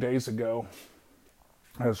a few days ago.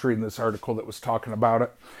 I was reading this article that was talking about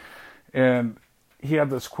it, and he had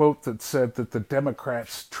this quote that said that the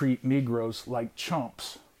Democrats treat Negroes like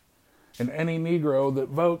chumps. And any Negro that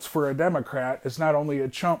votes for a Democrat is not only a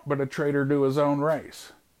chump, but a traitor to his own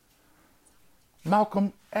race.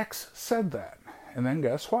 Malcolm X said that. And then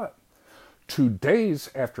guess what? 2 days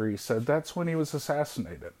after he said that's when he was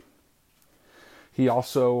assassinated. He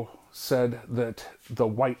also said that the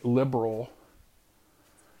white liberal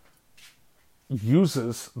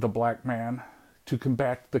uses the black man to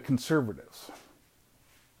combat the conservatives.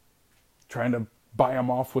 Trying to buy them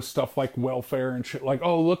off with stuff like welfare and shit, like,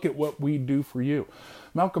 oh, look at what we do for you.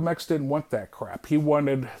 Malcolm X didn't want that crap. He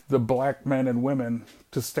wanted the black men and women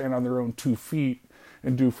to stand on their own 2 feet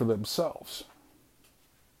and do for themselves.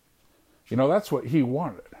 That's what he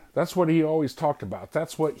wanted. That's what he always talked about.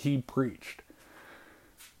 That's what he preached.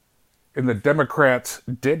 And the Democrats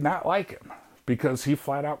did not like him because he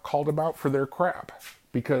flat out called them out for their crap.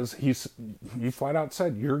 Because he flat out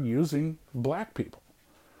said, you're using black people.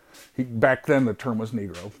 Back then the term was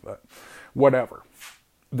Negro, but whatever.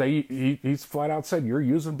 He's flat out said, you're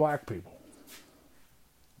using black people.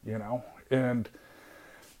 And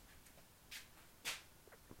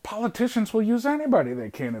politicians will use anybody they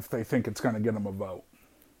can if they think it's going to get them a vote.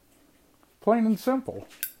 Plain and simple.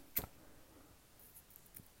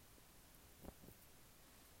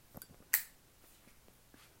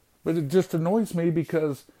 But it just annoys me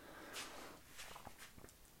because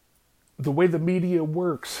the way the media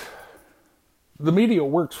works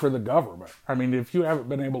for the government. I mean, if you haven't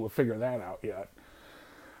been able to figure that out yet,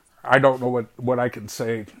 I don't know what I can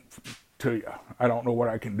say to you. I don't know what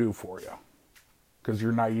I can do for you. Because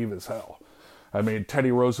you're naive as hell. I mean,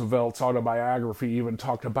 Teddy Roosevelt's autobiography even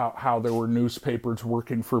talked about how there were newspapers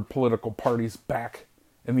working for political parties back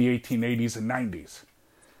in the 1880s and 90s.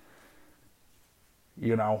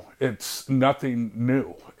 It's nothing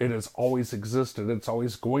new. It has always existed. It's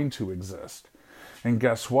always going to exist. And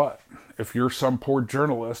guess what? If you're some poor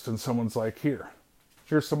journalist and someone's like,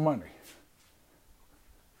 here's some money.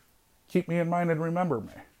 Keep me in mind and remember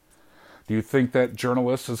me. Do you think that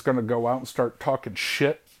journalist is going to go out and start talking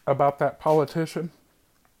shit about that politician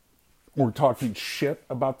or talking shit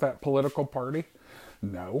about that political party?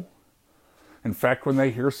 No. In fact, when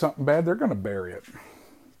they hear something bad, they're going to bury it.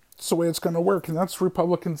 It's the way it's going to work, and that's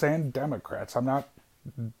Republicans and Democrats. I'm not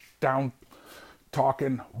down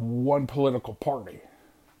talking one political party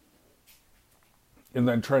and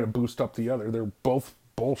then try to boost up the other. They're both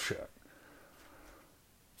bullshit.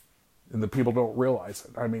 And the people don't realize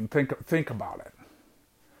it. I mean, think about it.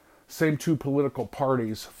 Same two political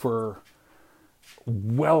parties for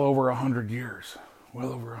well over 100 years.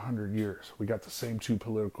 Well over 100 years. We got the same two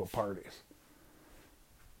political parties.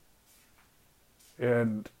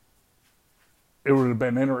 And it would have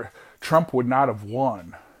been Trump would not have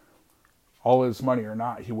won. All his money or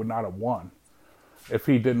not, he would not have won if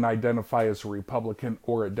he didn't identify as a Republican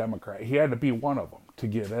or a Democrat. He had to be one of them to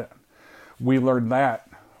get in. We learned that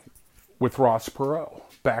with Ross Perot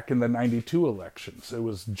back in the 92 elections. It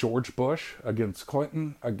was George Bush against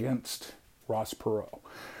Clinton against Ross Perot.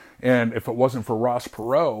 And if it wasn't for Ross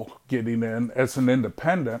Perot getting in as an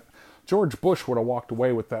independent, George Bush would have walked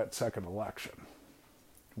away with that second election.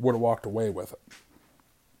 Would have walked away with it.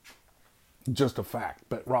 Just a fact.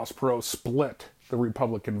 But Ross Perot split the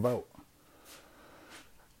Republican vote.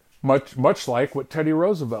 Much like what Teddy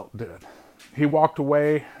Roosevelt did. He walked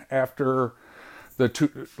away after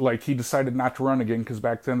he decided not to run again because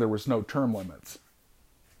back then there was no term limits.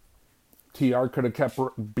 TR could have kept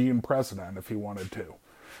being president if he wanted to.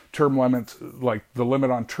 Term limits, like the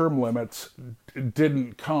limit on term limits,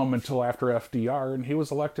 didn't come until after FDR, and he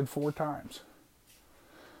was elected 4 times.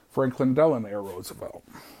 Franklin Delano Roosevelt.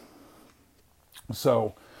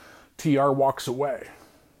 So TR walks away.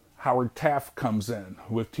 Howard Taft comes in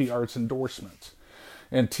with TR's endorsements.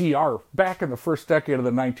 And TR, back in the first decade of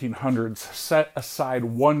the 1900s, set aside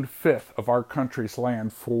 1/5 of our country's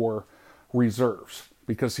land for reserves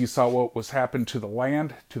because he saw what was happening to the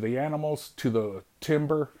land, to the animals, to the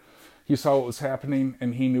timber. He saw what was happening,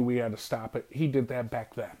 and he knew we had to stop it. He did that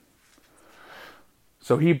back then.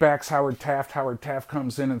 So he backs Howard Taft. Howard Taft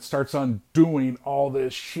comes in and starts undoing all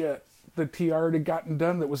this shit that TR had gotten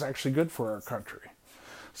done that was actually good for our country.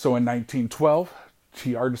 So in 1912,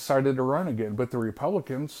 TR decided to run again, but the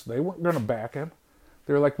Republicans, they weren't going to back him.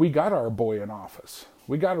 They were like, we got our boy in office.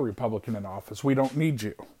 We got a Republican in office. We don't need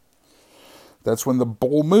you. That's when the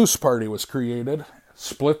Bull Moose Party was created,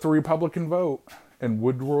 split the Republican vote, and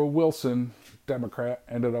Woodrow Wilson, Democrat,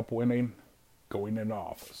 ended up winning, going into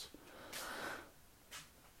office.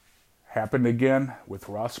 Happened again with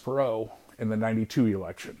Ross Perot in the 92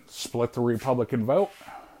 election. Split the Republican vote,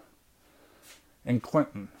 and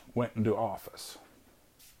Clinton went into office.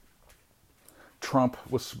 Trump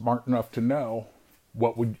was smart enough to know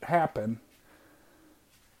what would happen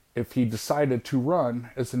if he decided to run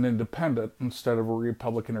as an independent instead of a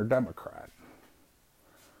Republican or Democrat.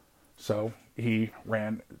 So he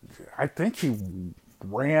ran, I think he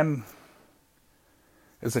ran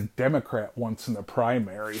as a Democrat once in the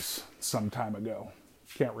primaries some time ago.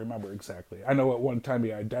 Can't remember exactly. I know at one time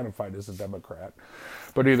he identified as a Democrat.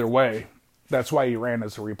 But either way, that's why he ran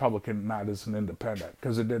as a Republican, not as an independent,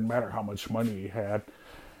 because it didn't matter how much money he had.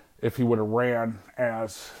 If he would have ran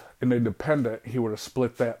as an independent, he would have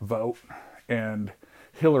split that vote, and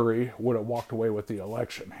Hillary would have walked away with the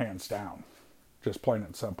election, hands down. Just plain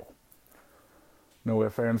and simple. No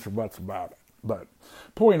ifs, ands, or buts about it. But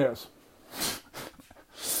point is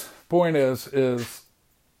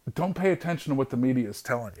don't pay attention to what the media is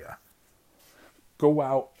telling you. Go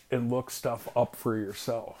out and look stuff up for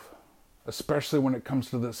yourself. Especially when it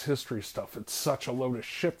comes to this history stuff. It's such a load of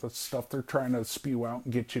shit, that stuff they're trying to spew out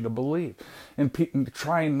and get you to believe. And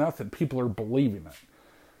trying nothing. People are believing it.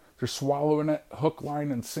 They're swallowing it hook,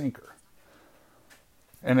 line, and sinker.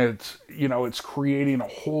 And it's creating a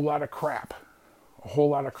whole lot of crap. A whole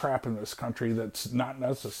lot of crap in this country that's not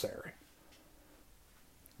necessary.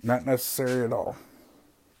 Not necessary at all.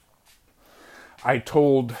 I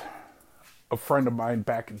told a friend of mine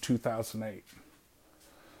back in 2008,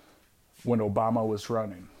 when Obama was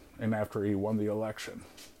running and after he won the election,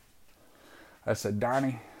 I said,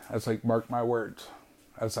 Donnie, I was like, mark my words.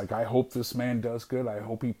 I was like, I hope this man does good. I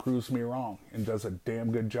hope he proves me wrong and does a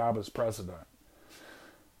damn good job as president.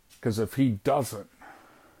 Because if he doesn't,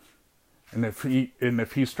 and if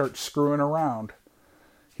he starts screwing around,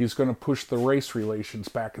 he's going to push the race relations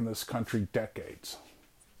back in this country decades.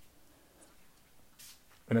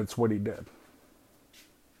 And it's what he did.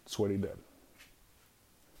 It's what he did.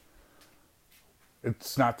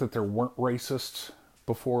 It's not that there weren't racists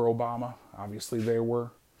before Obama. Obviously they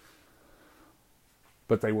were.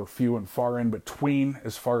 But they were few and far in between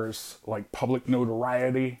as far as like public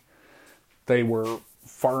notoriety. They were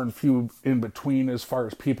far and few in between as far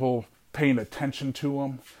as people paying attention to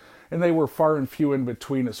them. And they were far and few in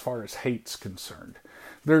between as far as hate's concerned.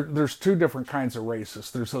 There's two different kinds of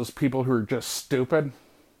racists. There's those people who are just stupid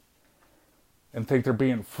and think they're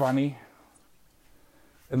being funny.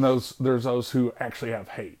 And there's those who actually have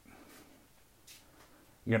hate.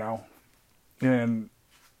 You know? And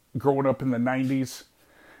growing up in the 90s,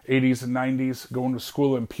 80s and 90s, going to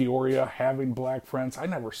school in Peoria, having black friends, I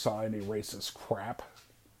never saw any racist crap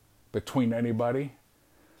between anybody.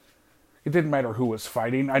 It didn't matter who was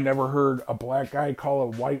fighting. I never heard a black guy call a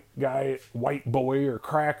white guy white boy or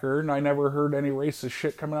cracker, and I never heard any racist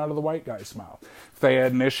shit coming out of the white guy's mouth. If they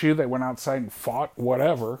had an issue, they went outside and fought,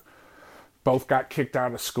 whatever. Both got kicked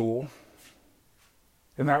out of school.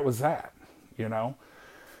 And that was that, you know.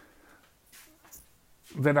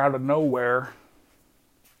 Then out of nowhere,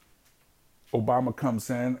 Obama comes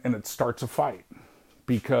in and it starts a fight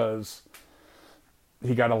because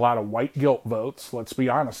he got a lot of white guilt votes. Let's be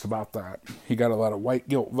honest about that. He got a lot of white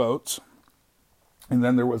guilt votes. And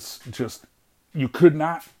then there was just, you could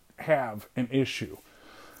not have an issue.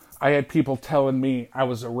 I had people telling me I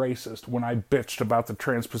was a racist when I bitched about the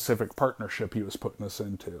Trans-Pacific Partnership he was putting us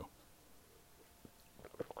into.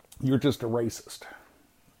 You're just a racist.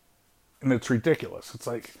 And it's ridiculous. It's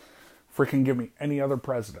like, freaking give me any other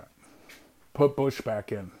president. Put Bush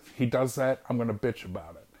back in. He does that, I'm going to bitch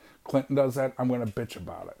about it. Clinton does that, I'm going to bitch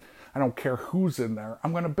about it. I don't care who's in there,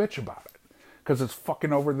 I'm going to bitch about it. Because it's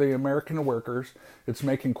fucking over the American workers. It's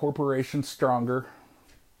making corporations stronger,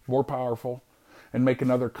 more powerful, and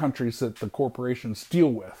making other countries that the corporations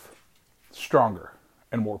deal with stronger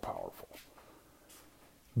and more powerful.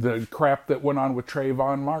 The crap that went on with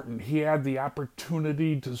Trayvon Martin, he had the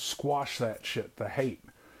opportunity to squash that shit, the hate.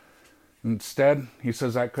 Instead, he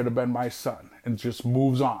says that could have been my son, and just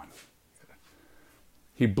moves on.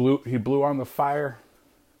 He blew on the fire,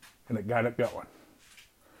 and it got it going.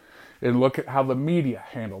 And look at how the media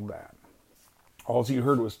handled that. All you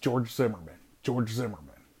heard was George Zimmerman, George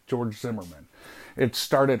Zimmerman, George Zimmerman. It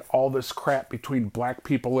started all this crap between black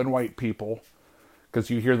people and white people, because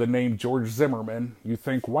you hear the name George Zimmerman, you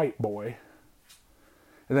think white boy.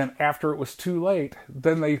 And then after it was too late,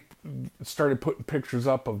 then they started putting pictures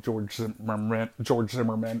up of George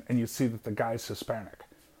Zimmerman, and you see that the guy's Hispanic.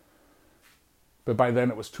 But by then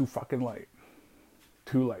it was too fucking late.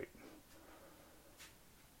 Too late.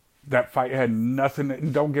 That fight had nothing,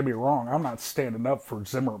 and don't get me wrong, I'm not standing up for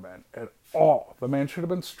Zimmerman at all. The man should have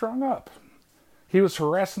been strung up. He was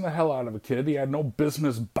harassing the hell out of a kid he had no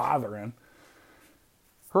business bothering.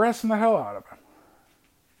 Harassing the hell out of him.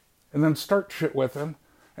 And then start shit with him.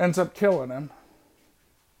 Ends up killing him.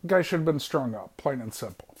 The guy should have been strung up, plain and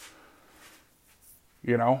simple.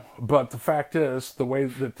 You know? But the fact is, the way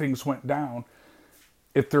that things went down,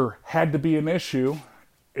 if there had to be an issue,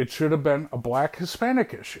 it should have been a black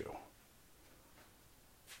Hispanic issue.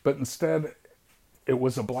 But instead, it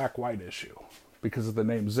was a black-white issue because of the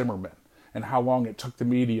name Zimmerman and how long it took the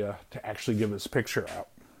media to actually give his picture out.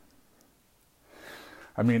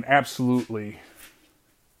 I mean, absolutely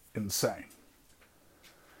insane.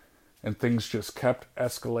 And things just kept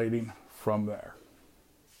escalating from there.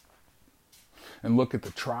 And look at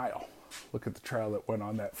the trial. Look at the trial that went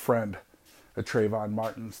on that friend of Trayvon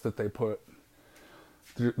Martin's that they put.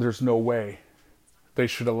 There's no way they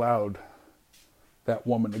should have allowed that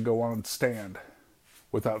woman to go on stand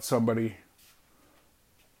without somebody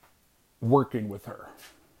working with her.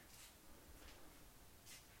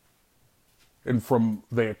 And from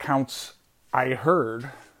the accounts I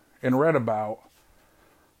heard and read about,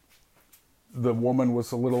 the woman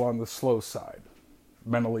was a little on the slow side,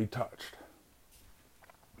 mentally touched.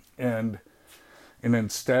 And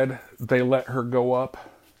instead, they let her go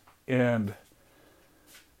up, and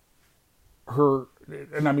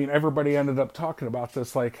I mean, everybody ended up talking about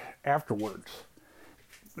this, like, afterwards.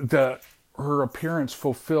 Her appearance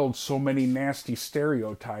fulfilled so many nasty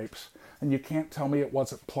stereotypes, and you can't tell me it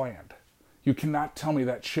wasn't planned. You cannot tell me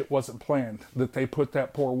that shit wasn't planned, that they put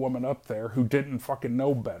that poor woman up there who didn't fucking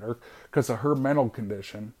know better because of her mental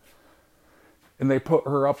condition, and they put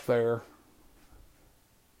her up there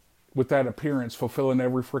with that appearance fulfilling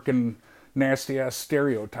every freaking nasty-ass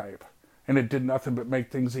stereotype, and it did nothing but make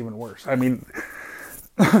things even worse. I mean,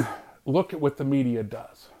 look at what the media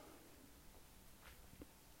does.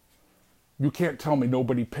 You can't tell me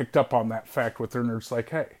nobody picked up on that fact with her, and it's like,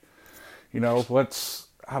 hey, you know,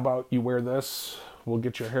 how about you wear this? We'll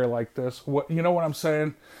get your hair like this. You know what I'm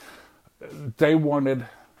saying? They wanted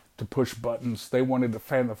to push buttons. They wanted to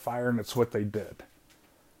fan the fire, and it's what they did.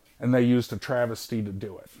 And they used a travesty to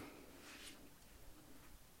do it.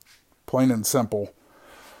 Plain and simple,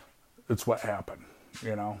 it's what happened.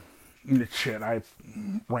 You know, shit, I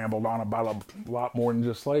rambled on about a lot more than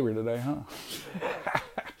just slavery today, huh?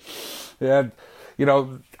 Yeah, you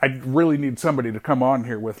know, I really need somebody to come on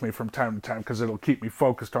here with me from time to time because it'll keep me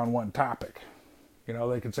focused on one topic. You know,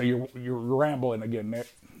 they could say, you're rambling again,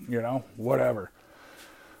 Nick, you know, whatever.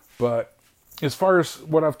 But as far as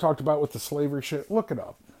what I've talked about with the slavery shit, look it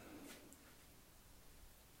up.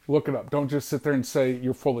 Look it up. Don't just sit there and say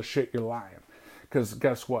you're full of shit, you're lying. Because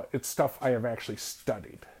guess what? It's stuff I have actually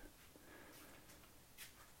studied.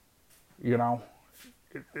 You know?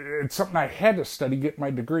 It's something I had to study, get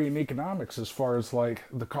my degree in economics as far as like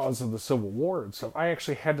the cause of the Civil War and stuff. I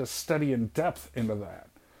actually had to study in depth into that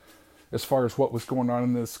as far as what was going on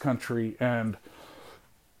in this country and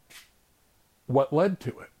what led to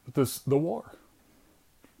it, the war.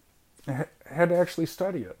 I had to actually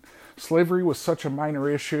study it. Slavery was such a minor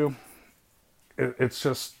issue. It's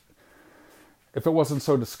just, if it wasn't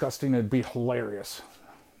so disgusting, it'd be hilarious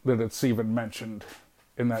that it's even mentioned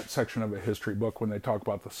in that section of a history book when they talk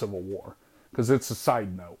about the Civil War, because it's a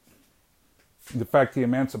side note. The fact the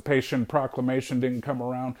Emancipation Proclamation didn't come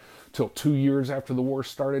around till 2 years after the war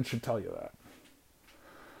started should tell you that.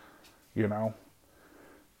 You know?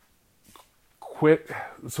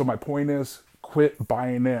 So my point is, quit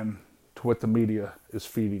buying in to what the media is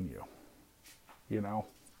feeding you. You know?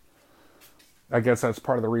 I guess that's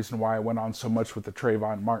part of the reason why I went on so much with the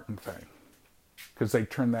Trayvon Martin thing. Because they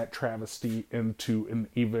turned that travesty into an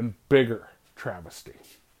even bigger travesty.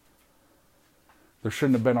 There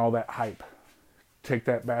shouldn't have been all that hype. Take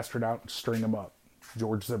that bastard out and string him up.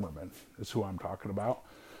 George Zimmerman is who I'm talking about.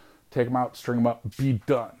 Take him out, string him up, be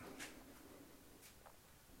done.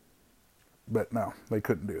 But no, they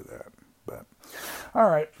couldn't do that. But all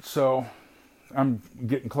right, so I'm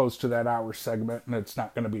getting close to that hour segment, and it's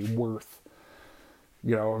not going to be worth.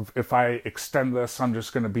 You know, if I extend this, I'm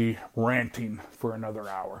just going to be ranting for another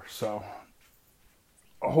hour. So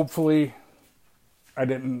hopefully I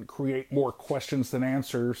didn't create more questions than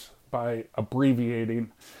answers by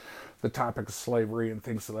abbreviating the topic of slavery and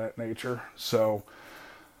things of that nature. So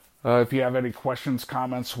if you have any questions,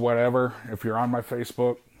 comments, whatever, if you're on my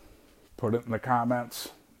Facebook, put it in the comments.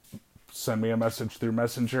 Send me a message through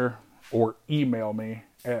Messenger or email me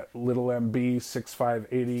at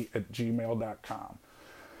littlemb6580@gmail.com.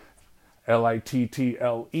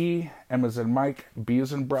 LITTLE, M as in Mike, B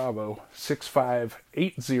as in Bravo,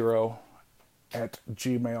 6580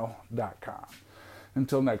 @gmail.com.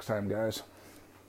 Until next time, guys.